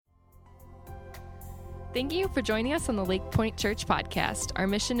Thank you for joining us on the Lake Point Church podcast. Our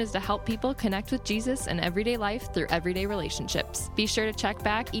mission is to help people connect with Jesus in everyday life through everyday relationships. Be sure to check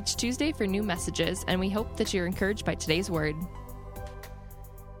back each Tuesday for new messages, and we hope that you're encouraged by today's word.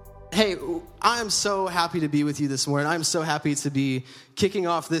 Hey, I'm so happy to be with you this morning. I'm so happy to be kicking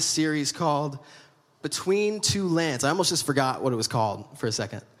off this series called Between Two Lands. I almost just forgot what it was called for a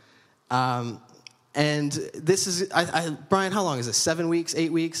second. And this is, Brian, how long is this? 7 weeks,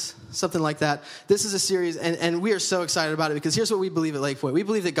 8 weeks, something like that. This is a series, and we are so excited about it because here's what we believe at Lake Point. We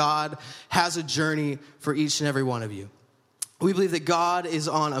believe that God has a journey for each and every one of you. We believe that God is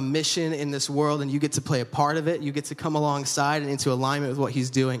on a mission in this world, and you get to play a part of it. You get to come alongside and into alignment with what he's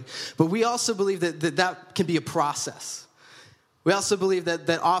doing. But we also believe that can be a process. We also believe that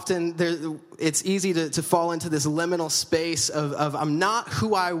often it's easy to fall into this liminal space of I'm not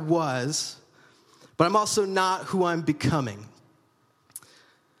who I was, but I'm also not who I'm becoming.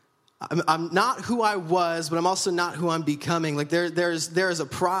 I'm not who I was, but I'm also not who I'm becoming. Like there is a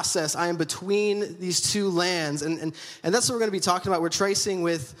process. I am between these two lands, and that's what we're going to be talking about. We're tracing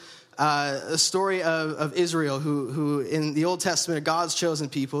with a story of Israel, who in the Old Testament are God's chosen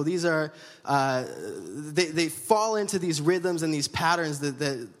people. These are they fall into these rhythms and these patterns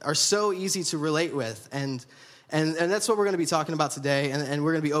that are so easy to relate with, and that's what we're going to be talking about today, and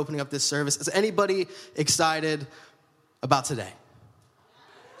we're going to be opening up this service. Is anybody excited about today?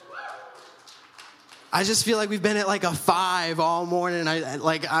 I just feel like we've been at like a 5 all morning. I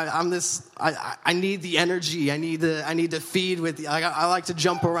need the energy. I need to feed with. I like to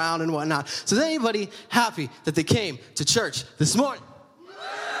jump around and whatnot. So is anybody happy that they came to church this morning?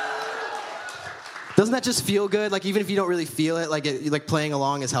 Doesn't that just feel good? Like even if you don't really feel it, like playing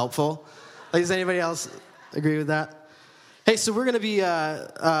along is helpful. Like does anybody else agree with that? Hey, so we're going to be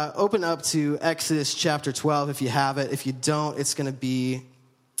open up to Exodus chapter 12 if you have it. If you don't, it's going to be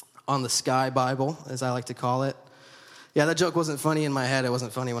on the Sky Bible, as I like to call it. Yeah, that joke wasn't funny in my head. It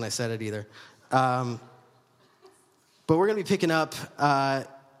wasn't funny when I said it either. But we're going to be picking up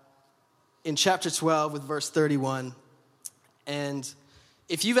in chapter 12 with verse 31. And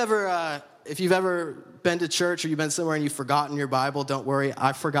if you've ever been to church or you've been somewhere and you've forgotten your Bible, don't worry.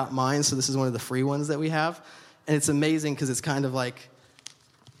 I forgot mine, so this is one of the free ones that we have. And it's amazing because it's kind of like,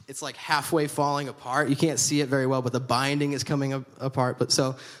 it's like halfway falling apart. You can't see it very well, but the binding is coming apart. But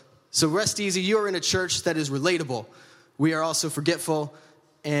so rest easy. You are in a church that is relatable. We are also forgetful,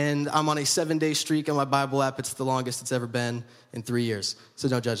 and I'm on a 7-day streak on my Bible app. It's the longest it's ever been in 3 years, so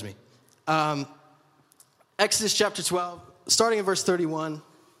don't judge me. Exodus chapter 12, starting in verse 31,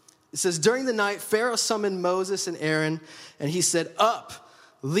 it says, "During the night, Pharaoh summoned Moses and Aaron, and he said, 'Up,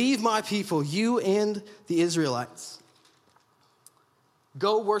 leave my people, you and the Israelites.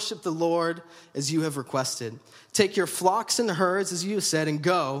 Go worship the Lord as you have requested. Take your flocks and herds as you have said, and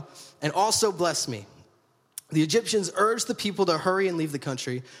go, and also bless me.' The Egyptians urged the people to hurry and leave the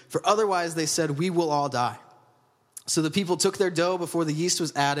country, for otherwise they said, 'We will all die.' So the people took their dough before the yeast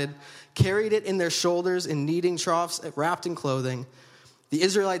was added, carried it in their shoulders in kneading troughs wrapped in clothing. The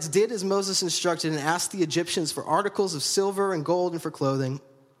Israelites did as Moses instructed and asked the Egyptians for articles of silver and gold and for clothing.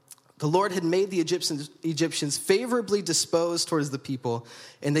 The Lord had made the Egyptians favorably disposed towards the people,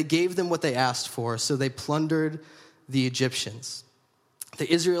 and they gave them what they asked for, so they plundered the Egyptians.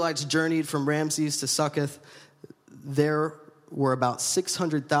 The Israelites journeyed from Ramses to Succoth. There were about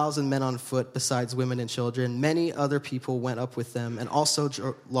 600,000 men on foot, besides women and children. Many other people went up with them, and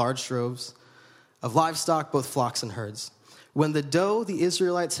also large droves of livestock, both flocks and herds. With the dough the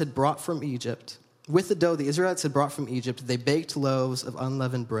Israelites had brought from Egypt, they baked loaves of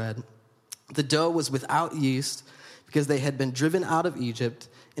unleavened bread. The dough was without yeast because they had been driven out of Egypt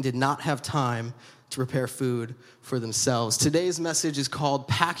and did not have time to prepare food for themselves." Today's message is called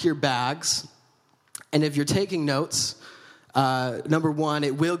Pack Your Bags. And if you're taking notes, number 1,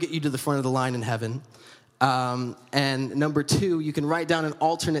 it will get you to the front of the line in heaven. And number 2, you can write down an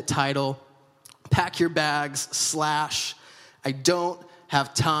alternate title, Pack Your Bags / I don't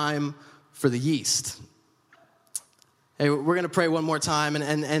have time for the yeast. Hey, we're going to pray one more time,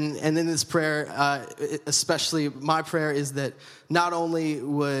 and in this prayer, especially my prayer is that not only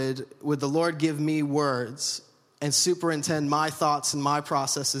would the Lord give me words and superintend my thoughts and my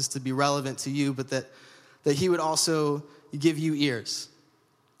processes to be relevant to you, but that he would also give you ears.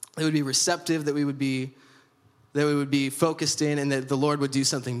 They would be receptive, that we would be focused in, and that the Lord would do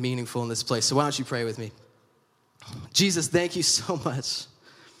something meaningful in this place. So why don't you pray with me? Jesus, thank you so much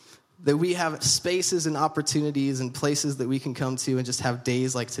that we have spaces and opportunities and places that we can come to and just have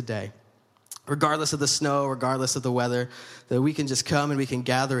days like today. Regardless of the snow, regardless of the weather, that we can just come and we can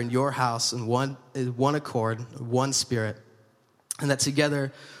gather in your house in one accord, one spirit, and that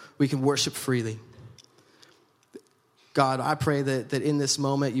together we can worship freely. God, I pray that in this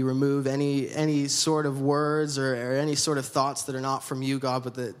moment you remove any sort of words or any sort of thoughts that are not from you, God,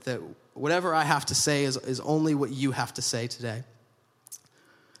 but that whatever I have to say is only what you have to say today.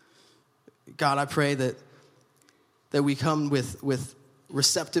 God, I pray that we come with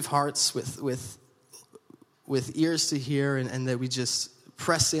receptive hearts, with ears to hear, and that we just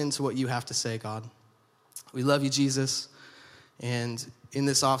press into what you have to say, God. We love you, Jesus, and in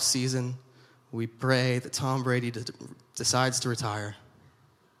this off season, we pray that Tom Brady decides to retire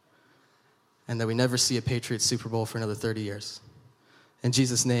and that we never see a Patriots Super Bowl for another 30 years. In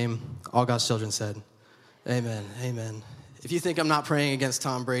Jesus' name, all God's children said, amen, amen. If you think I'm not praying against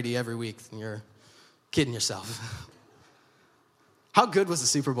Tom Brady every week, then you're kidding yourself. How good was the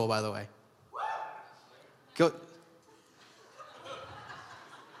Super Bowl, by the way? Go.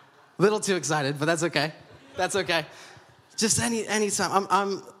 A little too excited, but that's okay. That's okay. Just any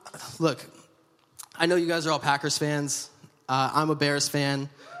time. Look, I know you guys are all Packers fans. I'm a Bears fan.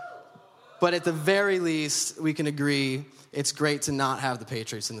 But at the very least, we can agree it's great to not have the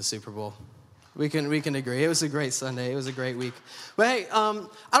Patriots in the Super Bowl. We can agree. It was a great Sunday. It was a great week. But hey, I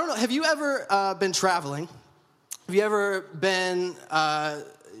don't know. Have you ever been traveling? Have you ever been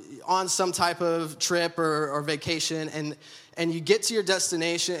on some type of trip or vacation, and you get to your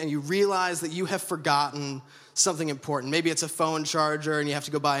destination and you realize that you have forgotten something important? Maybe it's a phone charger and you have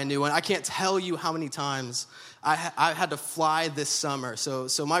to go buy a new one. I can't tell you how many times I had to fly this summer.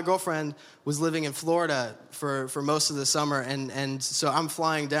 So my girlfriend was living in Florida for most of the summer, and so I'm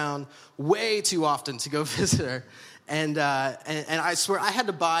flying down way too often to go visit her. And I swear I had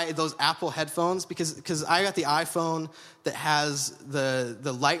to buy those Apple headphones because I got the iPhone that has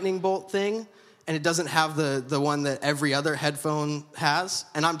the lightning bolt thing, and it doesn't have the one that every other headphone has.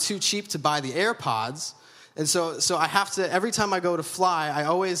 And I'm too cheap to buy the AirPods. And so I have to, every time I go to fly, I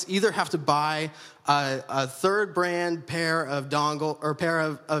always either have to buy a third brand pair of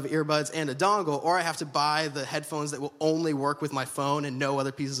earbuds and a dongle, or I have to buy the headphones that will only work with my phone and no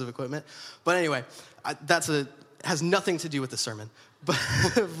other pieces of equipment. But anyway, has nothing to do with the sermon,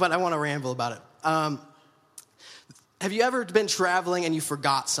 but I want to ramble about it. Have you ever been traveling and you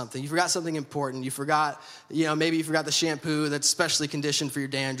forgot something? You forgot something important. You forgot, maybe you forgot the shampoo that's specially conditioned for your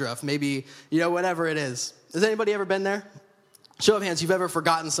dandruff. Maybe, whatever it is. Has anybody ever been there? Show of hands, you've ever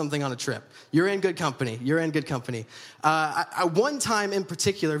forgotten something on a trip. You're in good company. You're in good company. One time in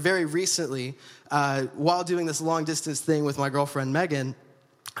particular, very recently, while doing this long distance thing with my girlfriend Megan,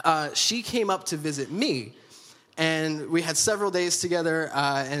 she came up to visit me. And we had several days together,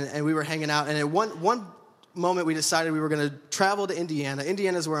 and we were hanging out. And at one moment, we decided we were going to travel to Indiana.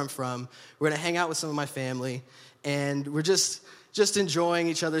 Indiana is where I'm from. We're going to hang out with some of my family. And we're just enjoying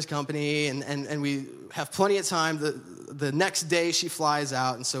each other's company. And we have plenty of time. The next day, she flies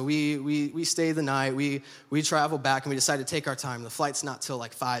out. And so we stay the night. We travel back, and we decide to take our time. The flight's not till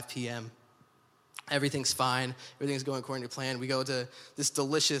like 5 p.m. Everything's fine. Everything's going according to plan. We go to this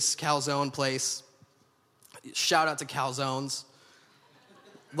delicious calzone place. Shout out to calzones,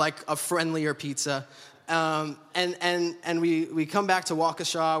 like a friendlier pizza. And we come back to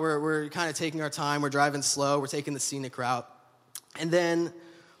Waukesha. We're kind of taking our time. We're driving slow. We're taking the scenic route. And then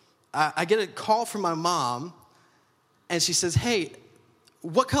I get a call from my mom, and she says, "Hey,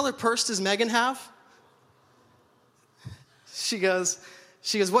 what color purse does Megan have?" She goes,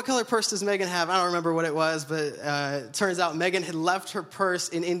 "What color purse does Megan have?" I don't remember what it was, but it turns out Megan had left her purse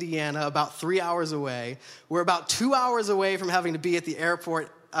in Indiana about 3 hours away. We're about 2 hours away from having to be at the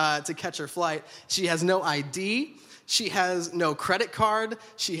airport to catch her flight. She has no ID. She has no credit card.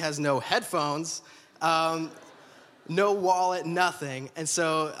 She has no headphones, no wallet, nothing. And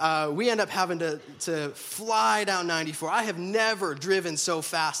so we end up having to fly down 94. I have never driven so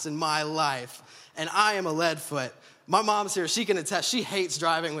fast in my life, and I am a lead foot. My mom's here. She can attest. She hates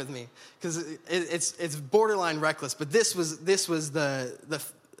driving with me because it's borderline reckless. But this was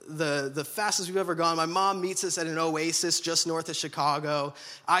the fastest we've ever gone. My mom meets us at an Oasis just north of Chicago.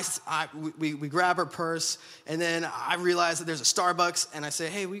 We grab her purse, and then I realize that there's a Starbucks, and I say,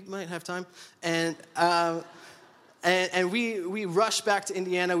 "Hey, we might have time." And we rush back to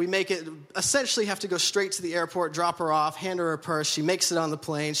Indiana. We make it, essentially have to go straight to the airport, drop her off, hand her purse. She makes it on the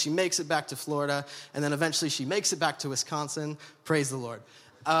plane. She makes it back to Florida. And then eventually she makes it back to Wisconsin. Praise the Lord.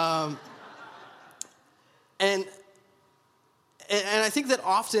 And I think that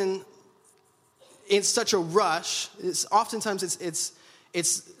often in such a rush, oftentimes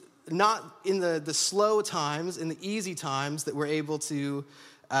it's not in the slow times, in the easy times that we're able to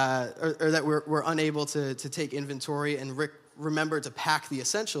or that we're unable to take inventory and remember to pack the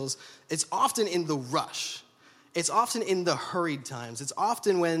essentials. It's often in the rush. it's often in the hurried times. It's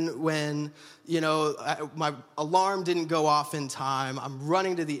often when my alarm didn't go off in time, I'm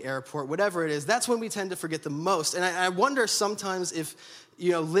running to the airport, whatever it is. That's when we tend to forget the most. And I wonder sometimes if,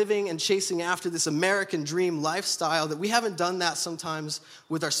 living and chasing after this American dream lifestyle, that we haven't done that sometimes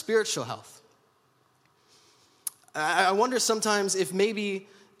with our spiritual health. I wonder sometimes if maybe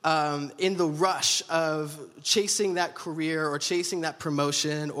in the rush of chasing that career or chasing that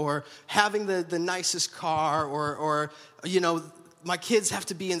promotion or having the nicest car or my kids have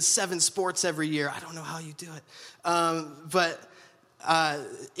to be in 7 sports every year. I don't know how you do it. But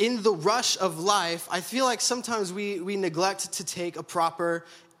in the rush of life, I feel like sometimes we neglect to take a proper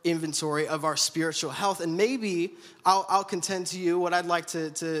inventory of our spiritual health. And maybe I'll contend to you, what I'd like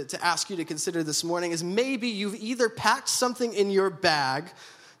to ask you to consider this morning is maybe you've either packed something in your bag,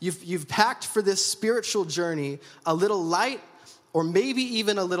 You've packed for this spiritual journey a little light or maybe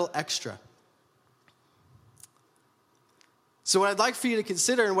even a little extra. So what I'd like for you to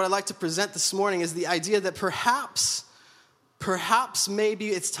consider and what I'd like to present this morning is the idea that perhaps maybe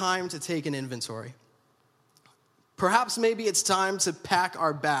it's time to take an inventory. Perhaps maybe it's time to pack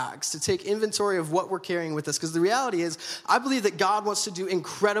our bags, to take inventory of what we're carrying with us. Because the reality is, I believe that God wants to do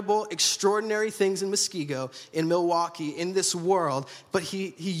incredible, extraordinary things in Muskego, in Milwaukee, in this world, but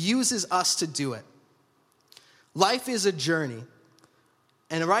He uses us to do it. Life is a journey.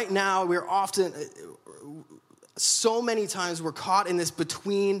 And right now, so many times we're caught in this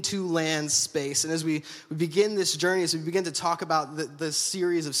between two lands space. And as we begin this journey, as we begin to talk about the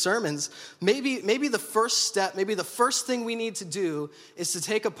series of sermons, maybe the first step, maybe the first thing we need to do is to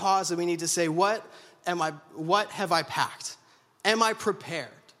take a pause and we need to say, what have I packed? Am I prepared?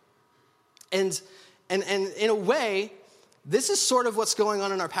 And in a way, this is sort of what's going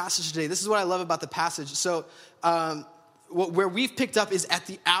on in our passage today. This is what I love about the passage. So where we've picked up is at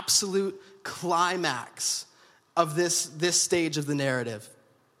the absolute climax of this stage of the narrative.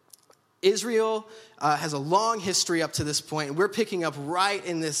 Israel has a long history up to this point, and we're picking up right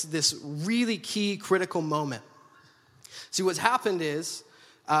in this really key, critical moment. See, what's happened is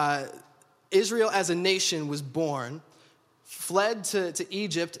Israel as a nation was born, fled to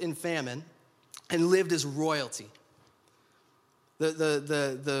Egypt in famine, and lived as royalty.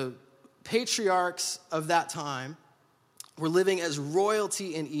 The patriarchs of that time were living as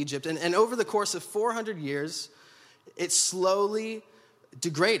royalty in Egypt, and over the course of 400 years, it slowly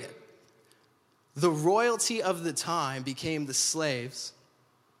degraded. The royalty of the time became the slaves.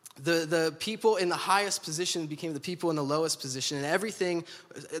 The people in the highest position became the people in the lowest position. And everything,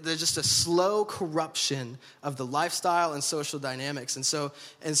 there's just a slow corruption of the lifestyle and social dynamics. And so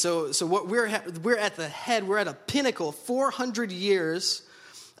what we're at the head, we're at a pinnacle, 400 years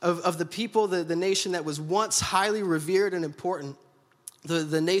of the people, the nation that was once highly revered and important.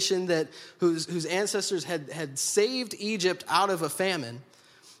 The nation whose ancestors had saved Egypt out of a famine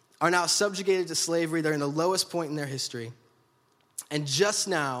are now subjugated to slavery. They're in the lowest point in their history. And just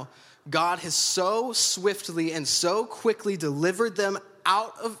now, God has so swiftly and so quickly delivered them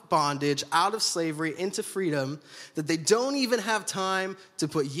out of bondage, out of slavery, into freedom, that they don't even have time to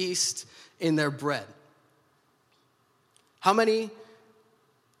put yeast in their bread. How many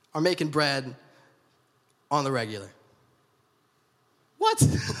are making bread on the regular? What?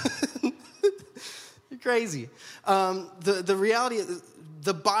 You're crazy. The reality is,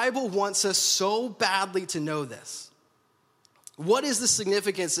 the Bible wants us so badly to know this. What is the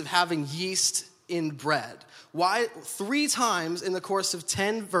significance of having yeast in bread? Why? 3 times in the course of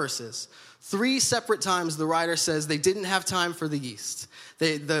 10 verses, 3 separate times the writer says they didn't have time for the yeast.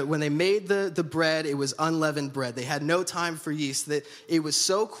 When they made the bread, it was unleavened bread. They had no time for yeast. That it was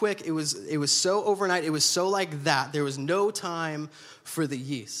so quick, it was so overnight, it was so like that. There was no time for the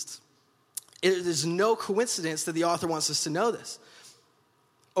yeast. It is no coincidence that the author wants us to know this.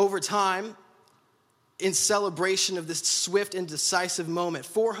 Over time, in celebration of this swift and decisive moment,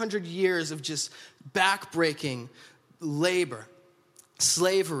 400 years of just backbreaking labor,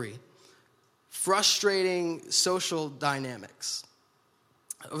 slavery, frustrating social dynamics.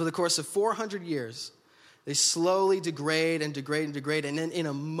 Over the course of 400 years, they slowly degrade and degrade and degrade, and then in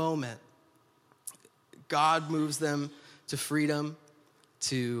a moment, God moves them to freedom,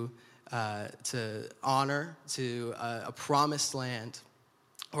 to honor, to a promised land,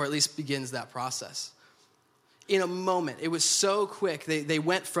 or at least begins that process. In a moment, it was so quick. They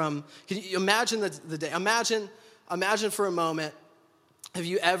went from. Can you imagine the day? Imagine for a moment. Have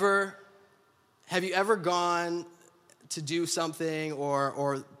you ever gone to do something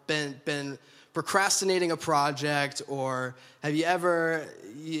or been procrastinating a project, or have you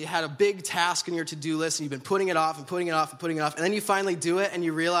had a big task in your to-do list and you've been putting it off and putting it off and putting it off, and then you finally do it and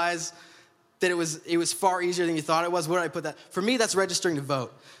you realize that it was far easier than you thought it was. Where did I put that? For me, that's registering to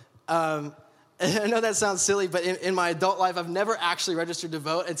vote. I know that sounds silly, but in my adult life, I've never actually registered to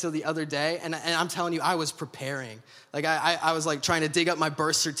vote until the other day. And I'm telling you, I was preparing. Like, I was, like, trying to dig up my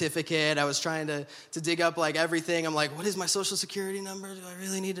birth certificate. I was trying to dig up, like, everything. I'm like, what is my social security number? Do I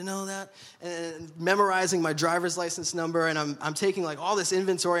really need to know that? And memorizing my driver's license number. And I'm taking, like, all this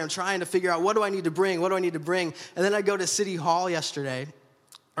inventory. I'm trying to figure out, what do I need to bring? What do I need to bring? And then I go to City Hall yesterday.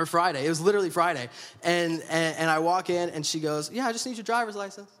 Or Friday. It was literally Friday. And I walk in, and she goes, yeah, I just need your driver's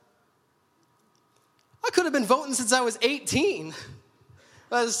license. I could have been voting since I was 18.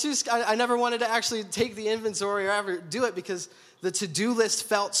 I never wanted to actually take the inventory or ever do it because the to-do list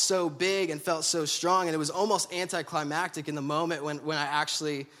felt so big and felt so strong, and it was almost anticlimactic in the moment when I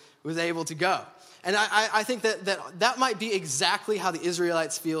actually was able to go. And I think that might be exactly how the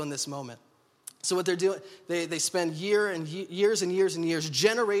Israelites feel in this moment. So what they're doing, they spend years and years,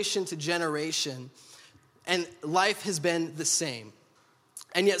 generation to generation, and life has been the same.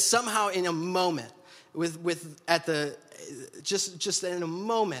 And yet somehow in a moment, just in a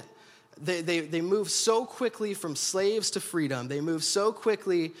moment, they move so quickly from slaves to freedom. They move so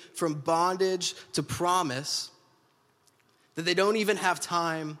quickly from bondage to promise that they don't even have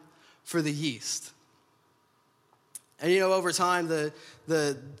time for the yeast. And over time,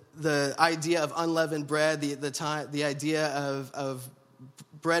 the idea of unleavened bread, the idea of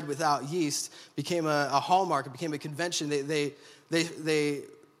bread without yeast became a hallmark. It became a convention. They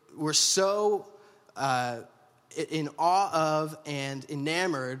were so in awe of and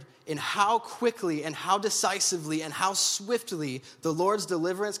enamored in how quickly and how decisively and how swiftly the Lord's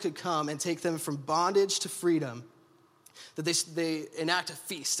deliverance could come and take them from bondage to freedom, that they enact a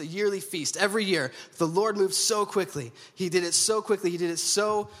feast, a yearly feast every year. The Lord moved so quickly. He did it so quickly. He did it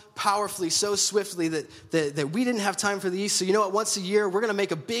so powerfully, so swiftly that we didn't have time for the yeast. So you know what? Once a year, we're going to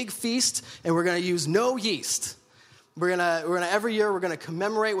make a big feast, and we're going to use no yeast. We're gonna every year we're gonna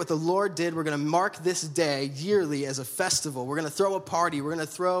commemorate what the Lord did. We're gonna mark this day yearly as a festival. We're gonna throw a party. We're gonna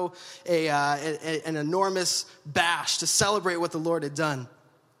throw an enormous bash to celebrate what the Lord had done.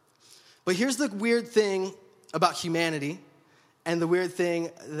 But here's the weird thing about humanity, and the weird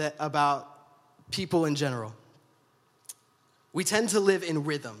thing about people in general. We tend to live in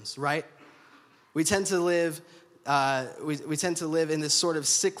rhythms, right? We tend to live. We tend to live in this sort of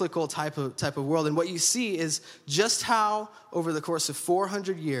cyclical type of world. And what you see is just how, over the course of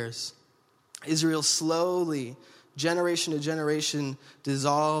 400 years, Israel slowly, generation to generation,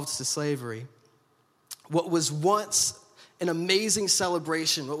 dissolved to slavery. What was once an amazing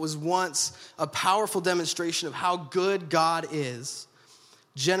celebration, what was once a powerful demonstration of how good God is,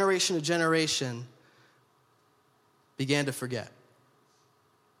 generation to generation, began to forget.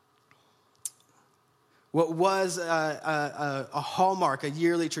 What was a hallmark, a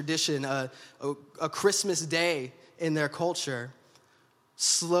yearly tradition, a Christmas day in their culture,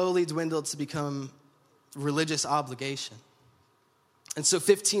 slowly dwindled to become religious obligation. And so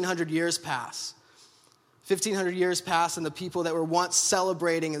 1,500 years pass. 1,500 years pass, and the people that were once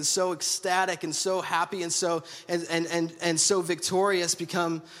celebrating and so ecstatic and so happy and so victorious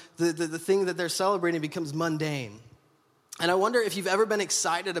become the thing that they're celebrating becomes mundane. And I wonder if you've ever been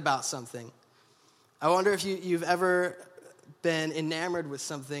excited about something. I wonder if you've ever been enamored with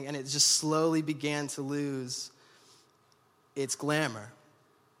something and it just slowly began to lose its glamour.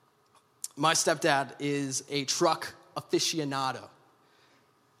 My stepdad is a truck aficionado.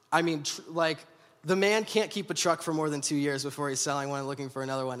 I mean, the man can't keep a truck for more than 2 years before he's selling one and looking for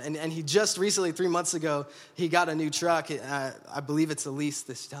another one. And he just recently, 3 months ago, he got a new truck. I believe it's a lease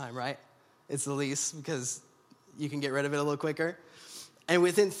this time, right? It's a lease because you can get rid of it a little quicker. And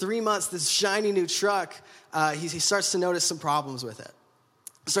within 3 months, this shiny new truck, he starts to notice some problems with it.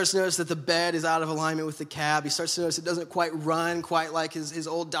 He starts to notice that the bed is out of alignment with the cab. He starts to notice it doesn't quite run quite like his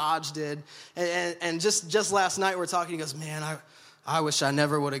old Dodge did. And just last night, we're talking, he goes, man, I wish I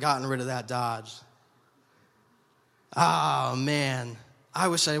never would have gotten rid of that Dodge. Oh, man. I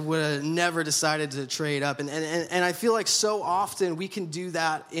wish I would have never decided to trade up. And I feel like so often we can do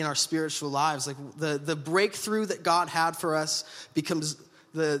that in our spiritual lives. Like the breakthrough that God had for us becomes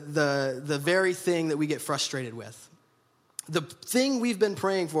the very thing that we get frustrated with. The thing we've been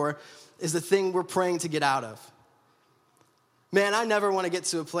praying for is the thing we're praying to get out of. Man, I never want to get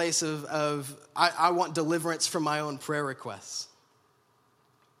to a place of I want deliverance from my own prayer requests.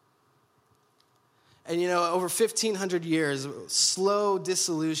 And over 1,500 years, slow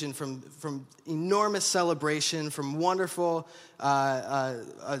disillusion from enormous celebration, from wonderful,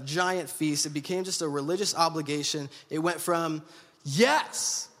 a giant feast. It became just a religious obligation. It went from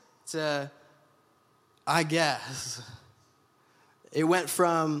yes to I guess. It went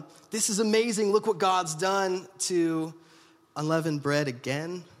from, this is amazing, look what God's done, to unleavened bread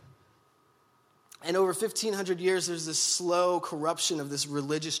again. And over 1,500 years, there's this slow corruption of this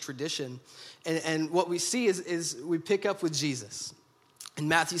religious tradition. And what we see is we pick up with Jesus in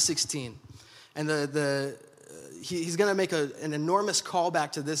Matthew 16. And he's going to make an enormous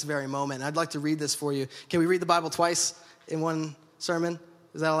callback to this very moment. And I'd like to read this for you. Can we read the Bible twice in one sermon?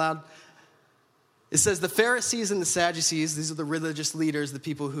 Is that allowed? It says, the Pharisees and the Sadducees, these are the religious leaders, the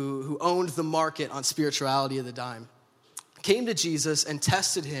people who owned the market on spirituality of the time, came to Jesus and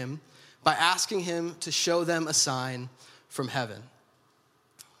tested him by asking him to show them a sign from heaven.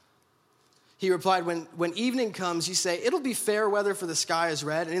 He replied, when evening comes, you say, it'll be fair weather for the sky is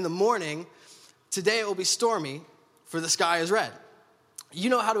red, and in the morning, today it will be stormy, for the sky is red. You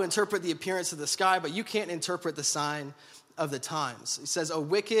know how to interpret the appearance of the sky, but you can't interpret the sign of the times. He says, a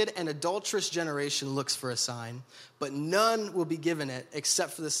wicked and adulterous generation looks for a sign, but none will be given it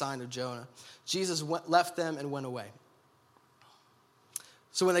except for the sign of Jonah. Jesus left them and went away.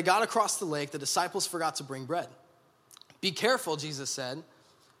 So when they got across the lake, the disciples forgot to bring bread. Be careful, Jesus said.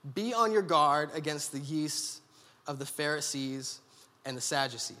 Be on your guard against the yeast of the Pharisees and the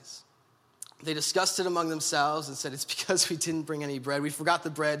Sadducees. They discussed it among themselves and said, it's because we didn't bring any bread. We forgot the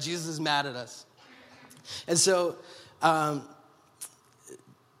bread. Jesus is mad at us. And so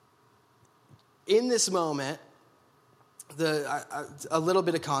in this moment, a little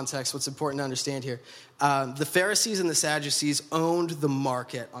bit of context, what's important to understand here. The Pharisees and the Sadducees owned the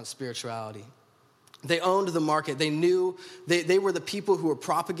market on spirituality. They owned the market. They knew they were the people who were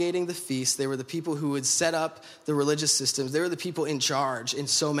propagating the feast. They were the people who would set up the religious systems. They were the people in charge in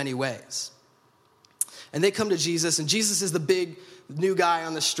so many ways. And they come to Jesus, and Jesus is the big new guy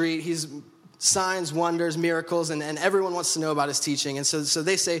on the street. He's signs, wonders, miracles, and everyone wants to know about his teaching. And so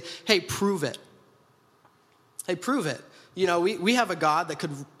they say, hey, prove it. Hey, prove it. You know, we have a God that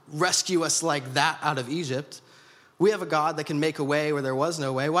could rescue us like that out of Egypt. We have a God that can make a way where there was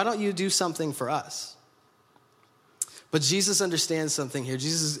no way. Why don't you do something for us? But Jesus understands something here.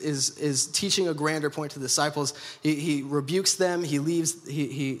 Jesus is teaching a grander point to the disciples. He rebukes them. He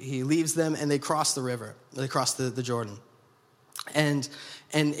leaves them, and they cross the river. They cross the Jordan. And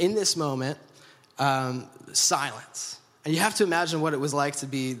in this moment, silence. And you have to imagine what it was like to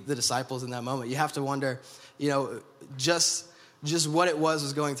be the disciples in that moment. You have to wonder, just what it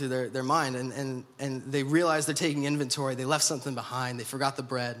was going through their mind. And they realized they're taking inventory. They left something behind. They forgot the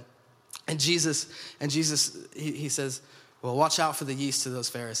bread. And Jesus, he says, well, watch out for the yeast of those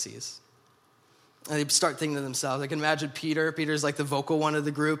Pharisees. And they start thinking to themselves, I can imagine Peter. Peter's like the vocal one of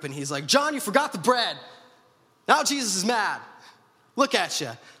the group. And he's like, John, you forgot the bread. Now Jesus is mad. Look at you.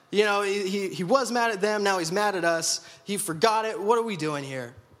 He was mad at them. Now he's mad at us. He forgot it. What are we doing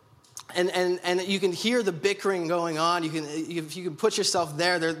here? And you can hear the bickering going on. If you can put yourself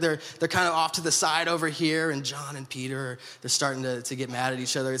there, they're kind of off to the side over here, and John and Peter, they're starting to get mad at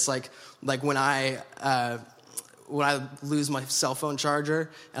each other. It's like when I lose my cell phone charger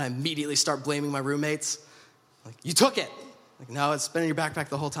and I immediately start blaming my roommates. Like, you took it. Like, no, it's been in your backpack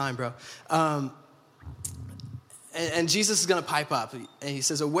the whole time, bro. And Jesus is going to pipe up, and he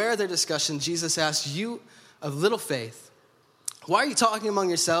says, aware of their discussion, Jesus asks, you of little faith, why are you talking among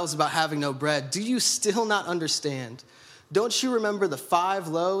yourselves about having no bread? Do you still not understand? Don't you remember the 5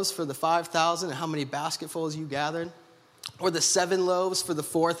 loaves for the 5,000 and how many basketfuls you gathered? Or the 7 loaves for the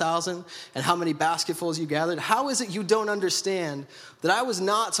 4,000 and how many basketfuls you gathered? How is it you don't understand that I was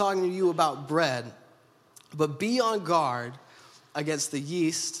not talking to you about bread, but be on guard against the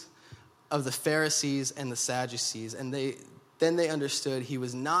yeast of the Pharisees and the Sadducees? And then they understood he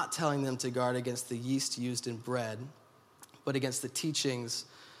was not telling them to guard against the yeast used in bread, but against the teachings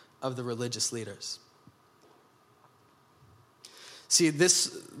of the religious leaders. See,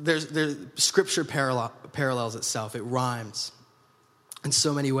 there's Scripture parallels itself. It rhymes in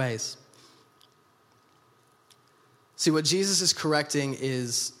so many ways. See, what Jesus is correcting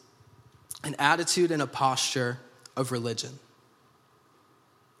is an attitude and a posture of religion.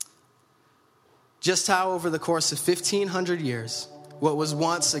 Just how over the course of 1,500 years, what was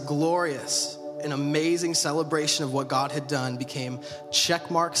once a glorious, an amazing celebration of what God had done became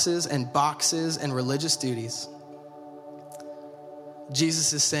check marks and boxes and religious duties.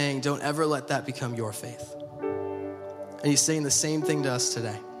 Jesus is saying, don't ever let that become your faith. And he's saying the same thing to us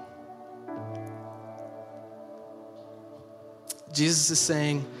today. Jesus is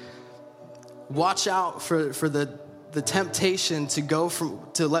saying, watch out for the temptation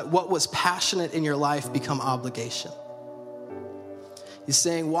to let what was passionate in your life become obligation. He's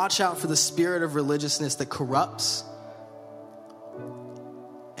saying, watch out for the spirit of religiousness that corrupts,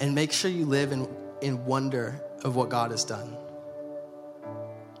 and make sure you live in wonder of what God has done.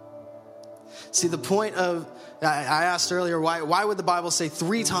 See, the point of, I asked earlier, why would the Bible say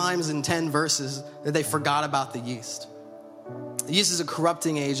 3 times in 10 verses that they forgot about the yeast? Yeast is a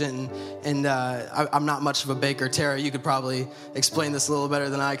corrupting agent, and I'm not much of a baker. Tara, you could probably explain this a little better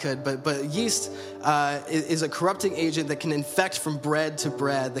than I could, but yeast is a corrupting agent that can infect from bread to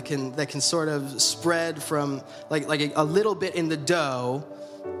bread, that can sort of spread from, like a little bit in the dough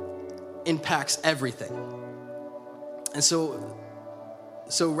impacts everything. And so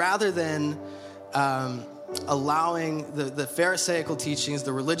rather than allowing the Pharisaical teachings,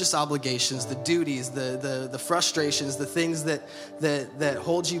 the religious obligations, the duties, the frustrations, the things that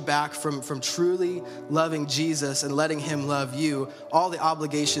hold you back from truly loving Jesus and letting him love you, all the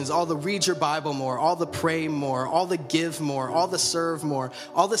obligations, all the read your Bible more, all the pray more, all the give more, all the serve more,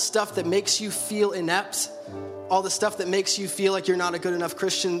 all the stuff that makes you feel inept, all the stuff that makes you feel like you're not a good enough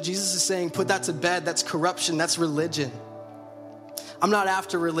Christian. Jesus is saying, put that to bed. That's corruption. That's religion. I'm not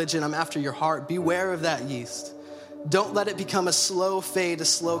after religion, I'm after your heart. Beware of that yeast. Don't let it become a slow fade, a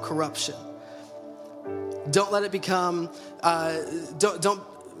slow corruption. Don't let it become,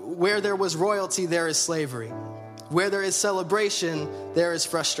 where there was royalty, there is slavery. Where there is celebration, there is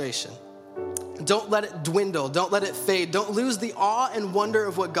frustration. Don't let it dwindle, don't let it fade. Don't lose the awe and wonder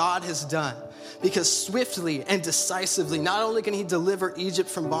of what God has done. Because swiftly and decisively, not only can he deliver Egypt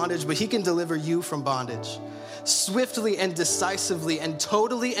from bondage, but he can deliver you from bondage. Swiftly and decisively and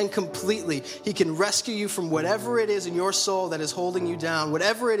totally and completely, he can rescue you from whatever it is in your soul that is holding you down.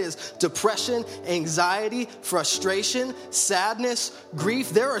 Whatever it is, depression, anxiety, frustration, sadness,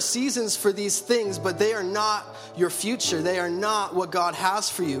 grief. There are seasons for these things, but they are not your future. They are not what God has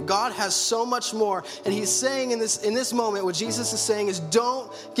for you. God has so much more. And he's saying in this moment, what Jesus is saying is,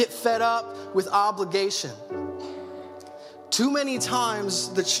 don't get fed up with obligation. Too many times,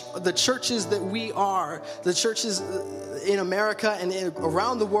 the churches that we are, the churches in America and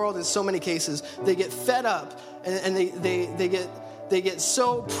around the world in so many cases, they get fed up and they get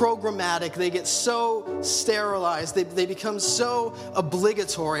so programmatic, they get so sterilized, they become so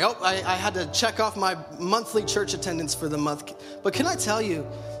obligatory. Oh, I had to check off my monthly church attendance for the month. But can I tell you,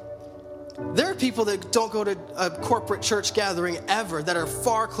 there are people that don't go to a corporate church gathering ever that are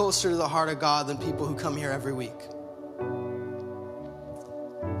far closer to the heart of God than people who come here every week.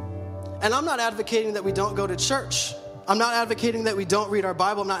 And I'm not advocating that we don't go to church. I'm not advocating that we don't read our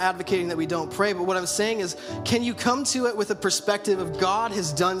Bible. I'm not advocating that we don't pray. But what I'm saying is, can you come to it with a perspective of God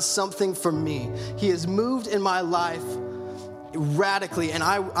has done something for me? He has moved in my life radically, and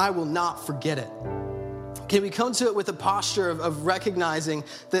I will not forget it. Can we come to it with a posture of recognizing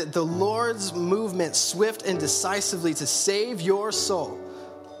that the Lord's movement, swift and decisively to save your soul,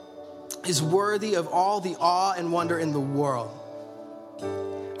 is worthy of all the awe and wonder in the world?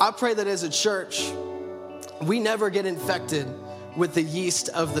 I pray that as a church, we never get infected with the yeast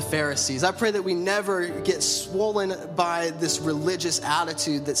of the Pharisees. I pray that we never get swollen by this religious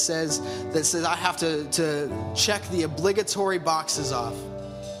attitude that says I have to check the obligatory boxes off.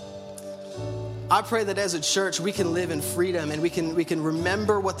 I pray that as a church, we can live in freedom and we can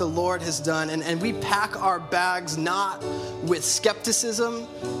remember what the Lord has done. And we pack our bags not with skepticism,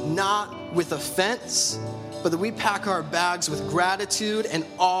 not with offense, but that we pack our bags with gratitude and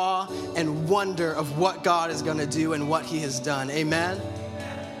awe and wonder of what God is going to do and what he has done. Amen?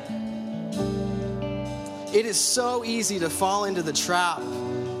 It is so easy to fall into the trap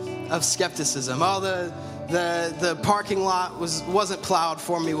of skepticism. Oh, the parking lot wasn't plowed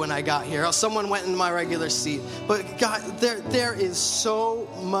for me when I got here. Oh, someone went in my regular seat. But God, there is so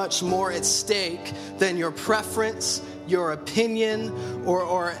much more at stake than your preference, your opinion,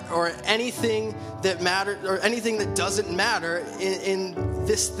 or anything that matters, or anything that doesn't matter in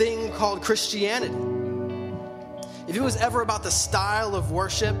this thing called Christianity. If it was ever about the style of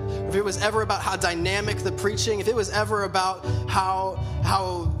worship, if it was ever about how dynamic the preaching, if it was ever about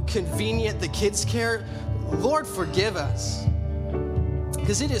how convenient the kids care, Lord, forgive us.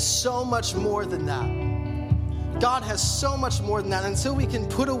 Because it is so much more than that. God has so much more than that. Until we can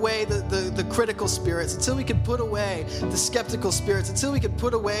put away the critical spirits, until we can put away the skeptical spirits, until we can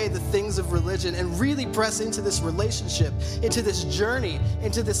put away the things of religion and really press into this relationship, into this journey,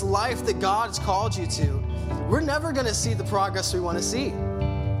 into this life that God has called you to, we're never going to see the progress we want to see.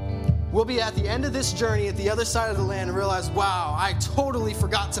 We'll be at the end of this journey at the other side of the land and realize, wow, I totally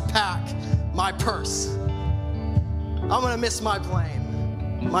forgot to pack my purse. I'm going to miss my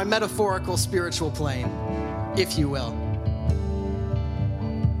plane, my metaphorical spiritual plane, if you will.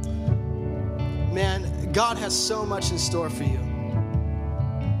 Man, God has so much in store for you.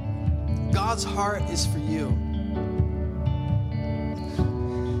 God's heart is for you.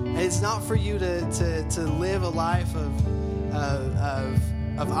 And it's not for you to live a life of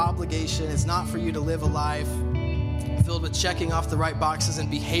of obligation. It's not for you to live a life filled with checking off the right boxes and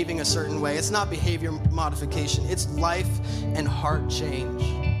behaving a certain way. It's not behavior modification. It's life and heart change.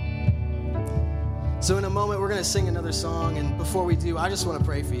 So in a moment, we're going to sing another song. And before we do, I just want to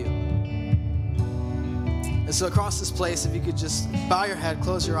pray for you. And so across this place, if you could just bow your head,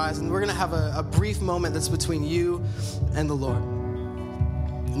 close your eyes, and we're going to have a brief moment that's between you and the Lord.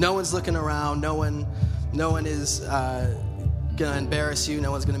 No one's looking around. No one is going to embarrass you.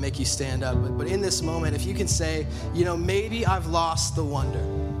 No one's going to make you stand up. But in this moment, if you can say, maybe I've lost the wonder.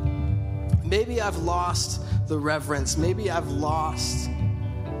 Maybe I've lost the reverence. Maybe I've lost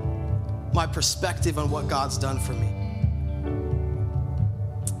my perspective on what God's done for me.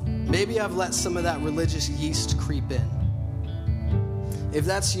 Maybe I've let some of that religious yeast creep in. If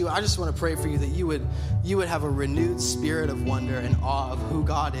that's you, I just want to pray for you that you would have a renewed spirit of wonder and awe of who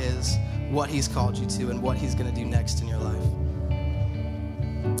God is, what he's called you to, and what he's going to do next in your life.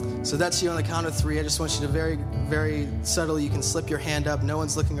 So that's you on the count of 3. I just want you to very, very subtly, you can slip your hand up. No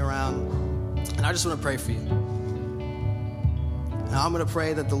one's looking around. And I just want to pray for you. And I'm going to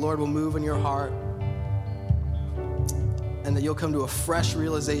pray that the Lord will move in your heart and that you'll come to a fresh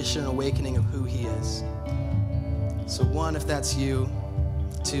realization, awakening of who he is. So 1, if that's you.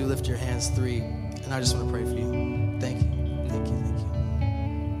 2, lift your hands. 3, and I just want to pray for you. Thank you. Thank you. Thank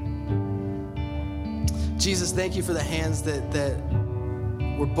you. Jesus, thank you for the hands that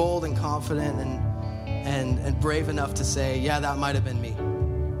were bold and confident and brave enough to say, yeah, that might have been me.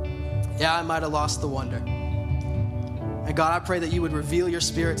 Yeah, I might have lost the wonder. And God, I pray that you would reveal your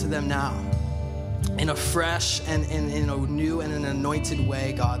spirit to them now in a fresh and in a new and an anointed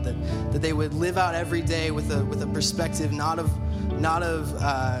way, God, that they would live out every day with a perspective not of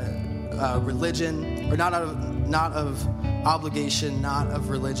religion, or not of obligation, not of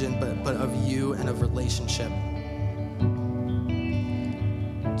religion, but of you and of relationship.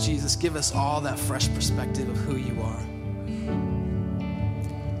 Jesus, give us all that fresh perspective of who you are.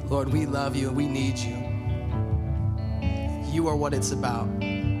 Lord, we love you and we need you. You are what it's about.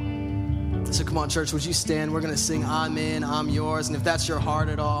 So come on, church, would you stand? We're going to sing I'm in, I'm yours. And if that's your heart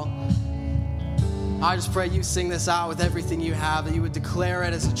at all, I just pray you sing this out with everything you have, that you would declare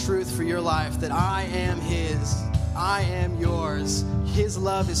it as a truth for your life, that I am his, I am yours. His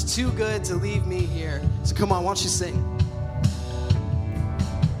love is too good to leave me here. So come on, why don't you sing?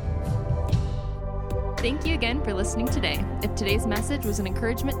 Thank you again for listening today. If today's message was an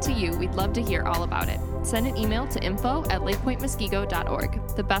encouragement to you, we'd love to hear all about it. Send an email to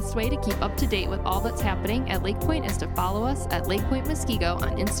info@lakepointmuskego.org. The best way to keep up to date with all that's happening at Lake Point is to follow us at Lake Point Muskego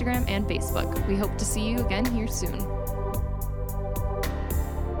on Instagram and Facebook. We hope to see you again here soon.